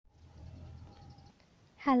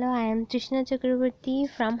Hello, I am Trishna Chakraborty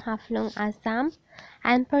from Haflong, Assam.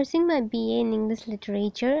 I am pursuing my BA in English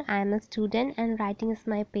Literature. I am a student and writing is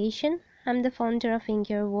my passion. I am the founder of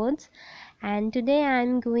Ink Your Words, and today I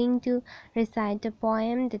am going to recite a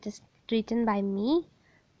poem that is written by me,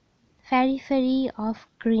 Periphery of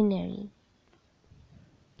Greenery.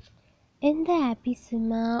 In the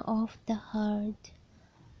epicenter of the heart,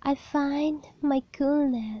 I find my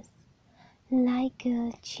coolness like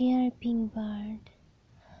a chirping bird.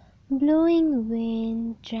 Blowing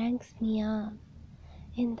wind drinks me up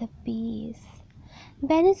in the peace.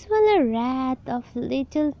 Venezuela wrath of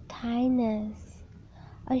little tiness,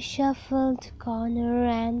 a shuffled corner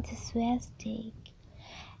enthusiastic,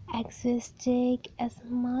 exhaustic as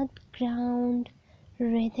mud ground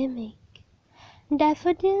rhythmic.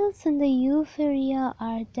 Daffodils in the euphoria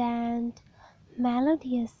ardent,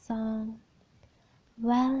 melodious song,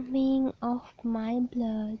 whelming of my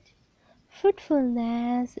blood,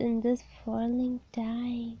 fruitfulness in this whirling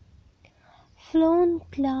time. Flown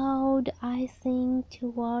cloud I sing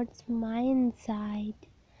towards my inside,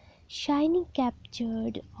 shiny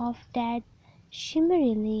captured of that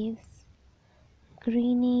shimmery leaves,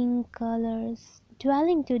 greening colors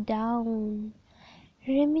dwelling to down,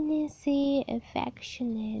 reminiscing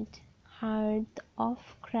affectionate hearth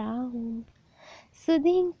of crown,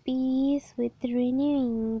 soothing peace with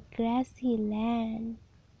renewing grassy land,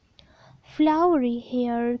 flowery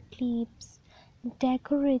hair clips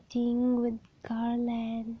decorating with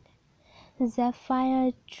garland,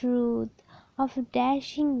 zephyr truth of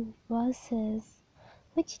dashing verses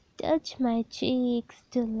which touch my cheeks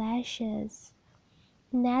to lashes,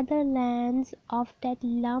 netherlands of that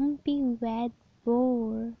lumpy wet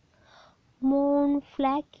bore, morn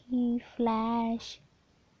flaky flash,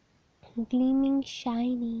 gleaming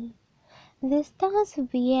shiny, the stars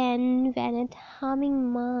wane when at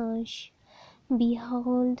humming marsh,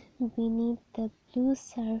 behold beneath the blue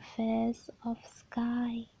surface of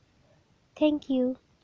sky. Thank you.